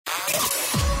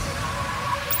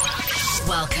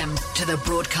Welcome to the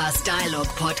Broadcast Dialogue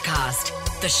Podcast,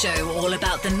 the show all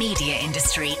about the media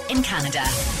industry in Canada.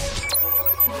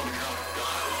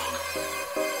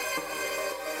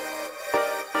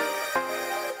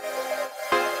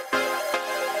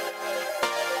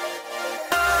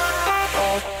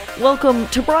 Welcome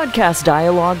to Broadcast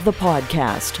Dialogue, the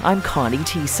podcast. I'm Connie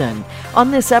Thiessen.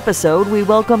 On this episode, we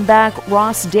welcome back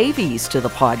Ross Davies to the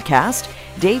podcast.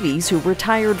 Davies, who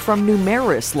retired from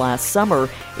Numeris last summer,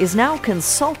 is now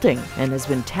consulting and has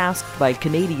been tasked by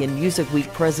Canadian Music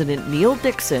Week President Neil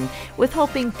Dixon with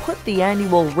helping put the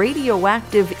annual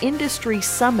Radioactive Industry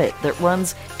Summit that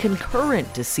runs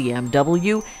concurrent to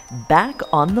CMW back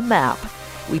on the map.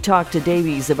 We talked to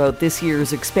Davies about this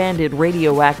year's expanded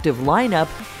radioactive lineup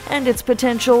and its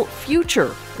potential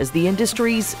future as the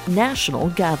industry's national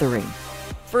gathering.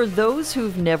 For those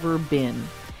who've never been,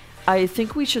 I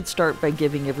think we should start by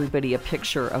giving everybody a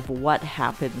picture of what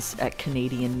happens at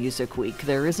Canadian Music Week.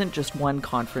 There isn't just one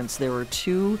conference, there are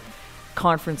two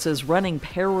conferences running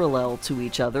parallel to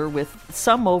each other with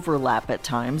some overlap at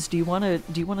times. Do you want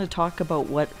to talk about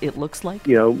what it looks like?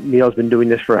 You know, Neil's been doing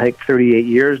this for I think 38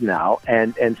 years now,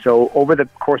 and so over the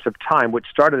course of time, what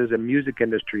started as a music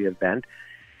industry event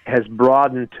has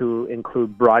broadened to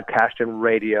include broadcast and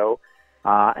radio,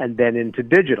 and then into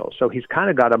digital. So he's kind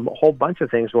of got a whole bunch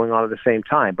of things going on at the same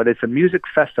time. But it's a music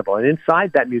festival, and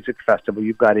inside that music festival,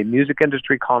 you've got a music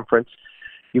industry conference,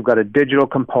 you've got a digital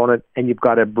component, and you've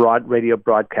got a broad radio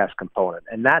broadcast component.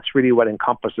 And that's really what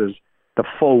encompasses the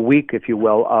full week, if you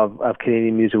will, of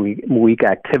Canadian Music Week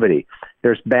activity.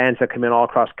 There's bands that come in all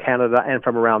across Canada and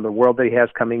from around the world that he has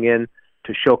coming in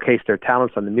to showcase their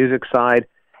talents on the music side.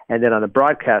 And then on the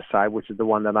broadcast side, which is the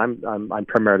one that I'm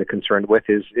primarily concerned with,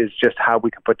 is just how we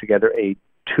can put together a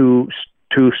two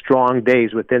strong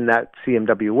days within that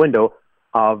CMW window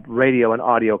of radio and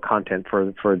audio content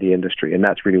for the industry. And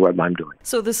that's really what I'm doing.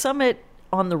 So the summit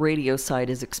on the radio side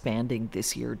is expanding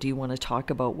this year. Do you want to talk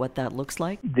about what that looks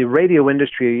like? The radio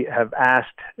industry have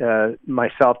asked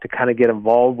myself to kind of get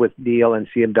involved with Neil and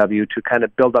CMW to kind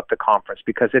of build up the conference,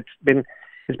 because it's been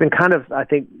kind of, I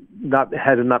think, not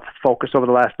had enough focus over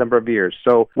the last number of years.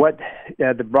 So what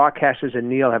the broadcasters and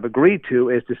Neil have agreed to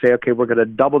is to say, okay, we're going to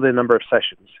double the number of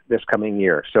sessions this coming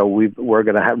year. So we're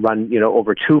going to run,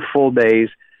 over 2 full days.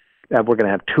 We're going to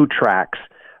have 2 tracks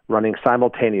running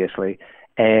simultaneously,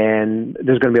 and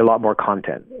there's going to be a lot more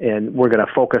content. And we're going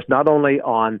to focus not only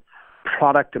on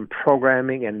product and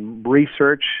programming and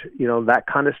research, that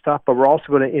kind of stuff, but we're also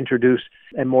going to introduce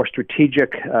a more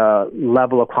strategic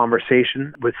level of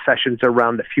conversation with sessions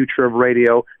around the future of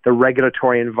radio, the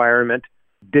regulatory environment,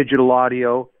 digital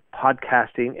audio,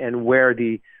 podcasting, and where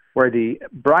the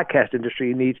broadcast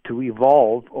industry needs to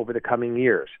evolve over the coming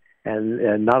years.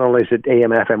 And not only is it AM,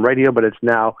 FM radio, but it's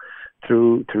now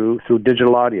through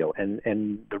digital audio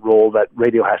and the role that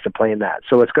radio has to play in that.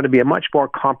 So it's going to be a much more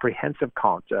comprehensive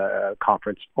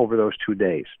conference over those 2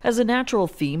 days. Has a natural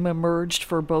theme emerged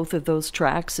for both of those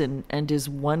tracks, and is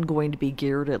one going to be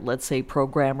geared at, let's say,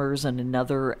 programmers and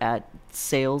another at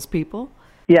salespeople?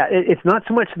 Yeah, it's not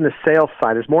so much in the sales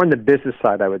side. It's more in the business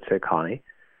side, I would say, Connie.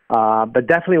 But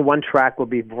definitely one track will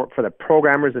be for the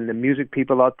programmers and the music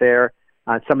people out there.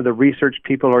 Some of the research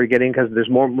people are getting, because there's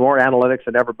more analytics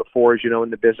than ever before, as you know, in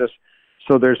the business.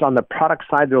 So there's, on the product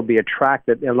side, there'll be a track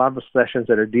that a lot of the sessions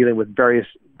that are dealing with various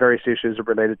issues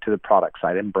related to the product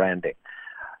side and branding.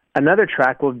 Another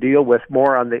track will deal with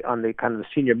more on the kind of the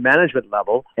senior management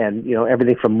level, and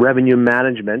everything from revenue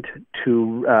management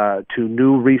to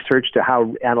new research to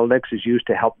how analytics is used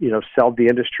to help sell the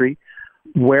industry.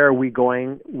 Where are we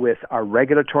going with our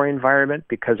regulatory environment?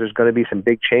 Because there's going to be some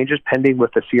big changes pending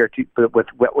with the CRT. With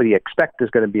what we expect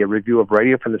is going to be a review of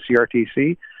radio from the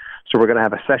CRTC. So we're going to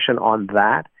have a session on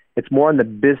that. It's more on the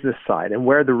business side and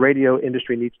where the radio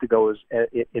industry needs to go is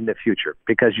in the future.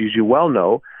 Because as you well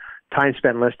know, time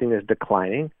spent listening is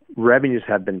declining. Revenues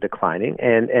have been declining,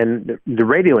 and the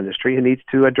radio industry needs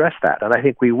to address that. And I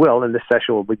think we will, and this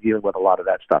session will be dealing with a lot of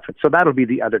that stuff. And so that'll be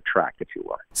the other track, if you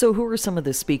will. So who are some of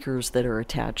the speakers that are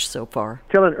attached so far?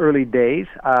 Still in early days.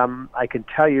 I can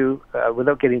tell you,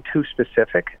 without getting too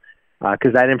specific,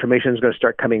 because that information is going to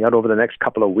start coming out over the next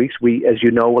couple of weeks. As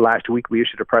you know, last week we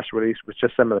issued a press release with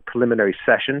just some of the preliminary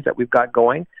sessions that we've got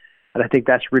going. And I think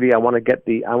that's really, I want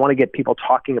to get people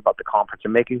talking about the conference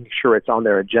and making sure it's on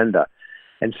their agenda.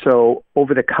 And so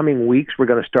over the coming weeks, we're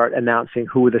going to start announcing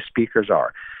who the speakers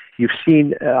are. You've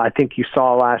seen, I think you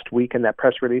saw last week in that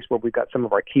press release where we've got some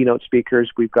of our keynote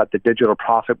speakers. We've got the Digital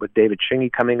Prophet with David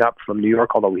Shingy coming up from New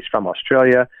York, although he's from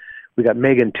Australia. We got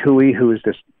Megan Toohey, who is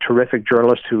this terrific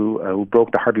journalist who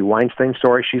broke the Harvey Weinstein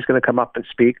story. She's going to come up and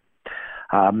speak.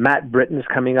 Matt Britton's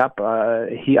coming up.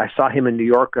 I saw him in New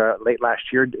York late last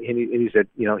year, and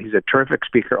he's a terrific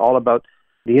speaker, all about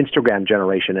the Instagram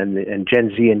generation and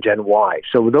Gen Z and Gen Y.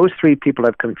 So those three people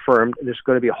have confirmed. There's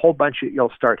going to be a whole bunch that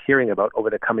you'll start hearing about over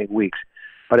the coming weeks.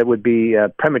 But it would be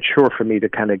premature for me to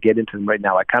kind of get into them right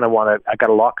now. I got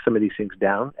to lock some of these things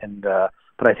down,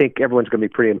 but I think everyone's going to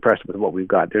be pretty impressed with what we've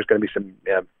got. There's going to be some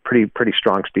pretty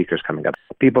strong speakers coming up.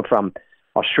 People from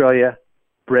Australia,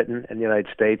 Britain, and the United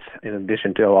States, in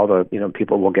addition to all the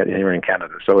people we'll get here in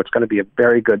Canada. So it's going to be a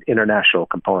very good international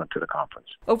component to the conference.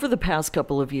 Over the past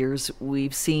couple of years,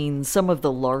 we've seen some of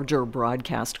the larger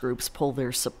broadcast groups pull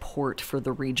their support for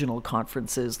the regional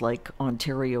conferences, like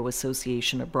Ontario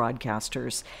Association of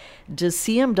Broadcasters. Does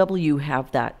CMW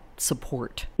have that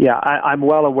support? Yeah, I'm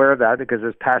well aware of that, because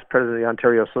as past president of the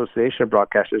Ontario Association of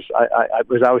Broadcasters, it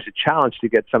was always a challenge to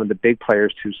get some of the big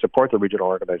players to support the regional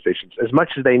organizations. As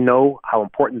much as they know how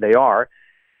important they are,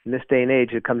 in this day and age,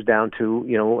 it comes down to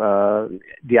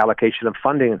the allocation of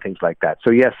funding and things like that.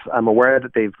 So yes, I'm aware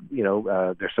that they've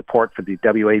their support for the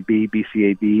WAB,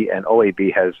 BCAB, and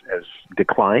OAB has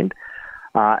declined.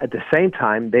 At the same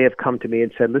time, they have come to me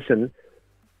and said, listen,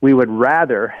 we would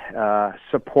rather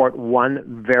support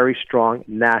one very strong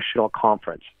national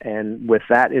conference. And with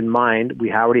that in mind,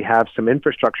 we already have some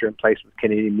infrastructure in place with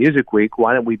Canadian Music Week.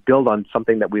 Why don't we build on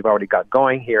something that we've already got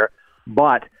going here,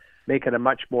 but make it a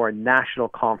much more national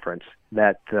conference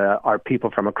that our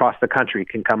people from across the country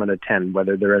can come and attend,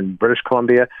 whether they're in British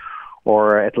Columbia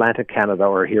or Atlantic Canada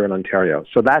or here in Ontario.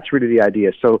 So that's really the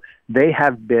idea. So they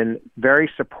have been very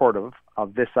supportive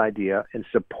of this idea in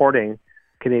supporting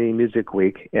Canadian Music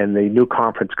Week and the new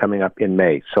conference coming up in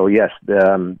May. So yes,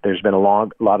 there's been a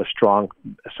lot of strong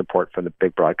support for the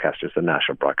big broadcasters, the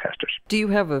national broadcasters. Do you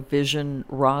have a vision,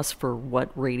 Ross, for what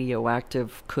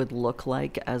Radioactive could look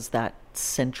like as that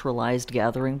centralized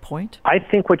gathering point? I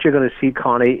think what you're going to see,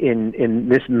 Connie, in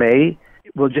this May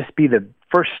will just be the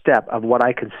first step of what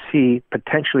I can see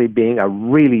potentially being a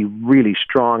really, really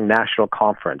strong national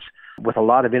conference with a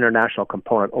lot of international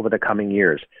component over the coming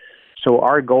years. So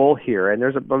our goal here, and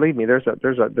there's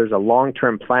a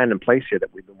long-term plan in place here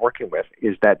that we've been working with,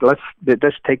 is that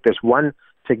let's take this one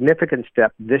significant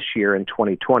step this year in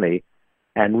 2020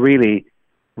 and really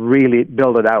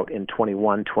build it out in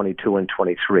 21, 22, and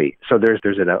 23. So there's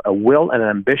a will and an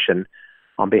ambition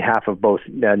on behalf of both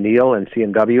Neil and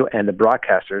CMW and the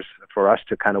broadcasters for us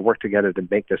to kind of work together to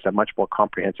make this a much more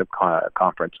comprehensive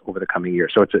conference over the coming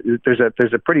years. So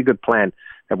there's a pretty good plan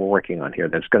that we're working on here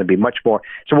that's going to be much more.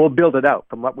 So we'll build it out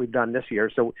from what we've done this year.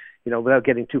 So, without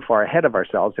getting too far ahead of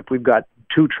ourselves, if we've got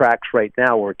 2 tracks right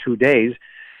now or 2 days,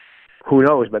 who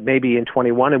knows, but maybe in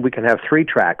 21 and we can have 3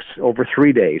 tracks over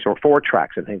 3 days or 4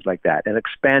 tracks and things like that and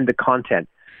expand the content.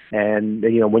 And,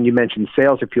 when you mentioned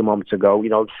sales a few moments ago,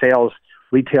 sales,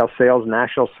 retail sales,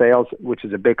 national sales, which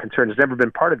is a big concern, has never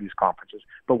been part of these conferences.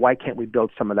 But why can't we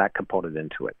build some of that component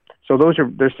into it? So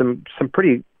there's some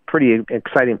pretty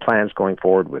exciting plans going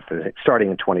forward with it, starting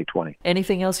in 2020.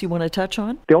 Anything else you want to touch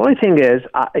on? The only thing is,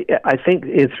 I think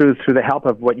through the help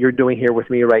of what you're doing here with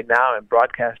me right now in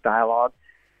Broadcast Dialogue,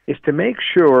 is to make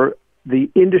sure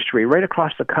the industry right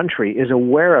across the country is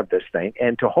aware of this thing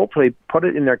and to hopefully put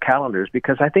it in their calendars,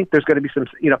 because I think there's going to be some,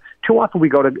 too often we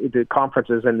go to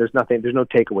conferences and there's no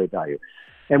takeaway value.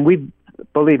 And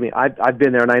believe me, I've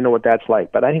been there and I know what that's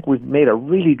like, but I think we've made a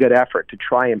really good effort to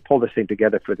try and pull this thing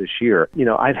together for this year.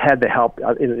 I've had the help,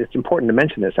 it's important to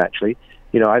mention this actually,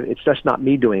 it's just not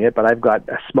me doing it, but I've got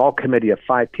a small committee of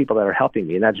 5 people that are helping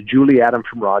me, and that's Julie Adam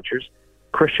from Rogers,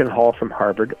 Christian Hall from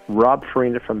Harvard, Rob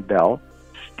Farina from Bell,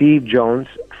 Steve Jones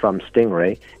from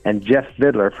Stingray, and Jeff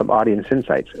Vidler from Audience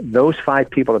Insights. Those 5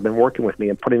 people have been working with me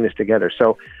and putting this together.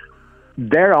 So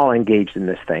they're all engaged in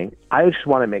this thing. I just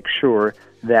want to make sure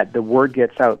that the word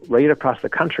gets out right across the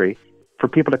country for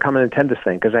people to come and attend this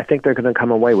thing, because I think they're going to come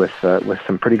away with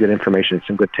some pretty good information and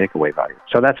some good takeaway value.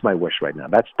 So that's my wish right now.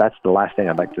 That's the last thing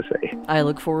I'd like to say. I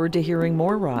look forward to hearing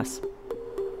more, Ross.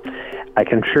 I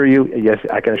can assure you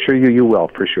you will,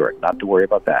 for sure. Not to worry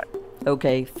about that.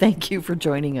 Okay, thank you for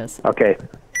joining us. Okay,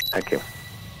 thank you.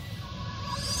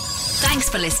 Thanks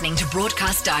for listening to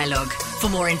Broadcast Dialogue. For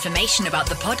more information about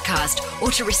the podcast or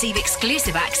to receive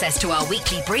exclusive access to our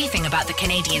weekly briefing about the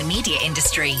Canadian media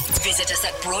industry, visit us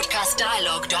at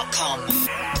broadcastdialogue.com.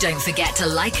 Don't forget to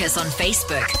like us on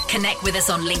Facebook, connect with us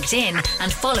on LinkedIn,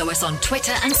 and follow us on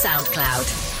Twitter and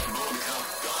SoundCloud.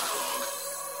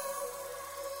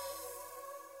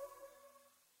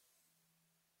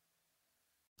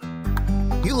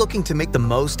 You looking to make the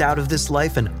most out of this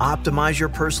life and optimize your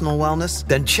personal wellness?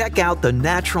 Then check out the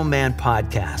Natural Man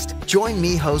Podcast. Join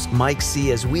me, host Mike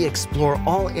C., as we explore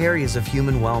all areas of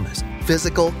human wellness,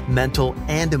 physical, mental,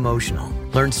 and emotional.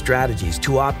 Learn strategies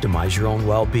to optimize your own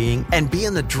well-being and be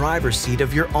in the driver's seat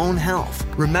of your own health.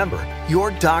 Remember,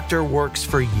 your doctor works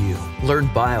for you. Learn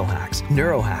biohacks,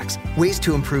 neurohacks, ways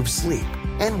to improve sleep,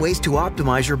 and ways to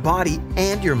optimize your body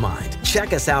and your mind.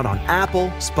 Check us out on Apple,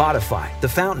 Spotify, the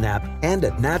Fountain app, and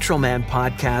at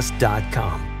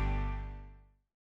naturalmanpodcast.com.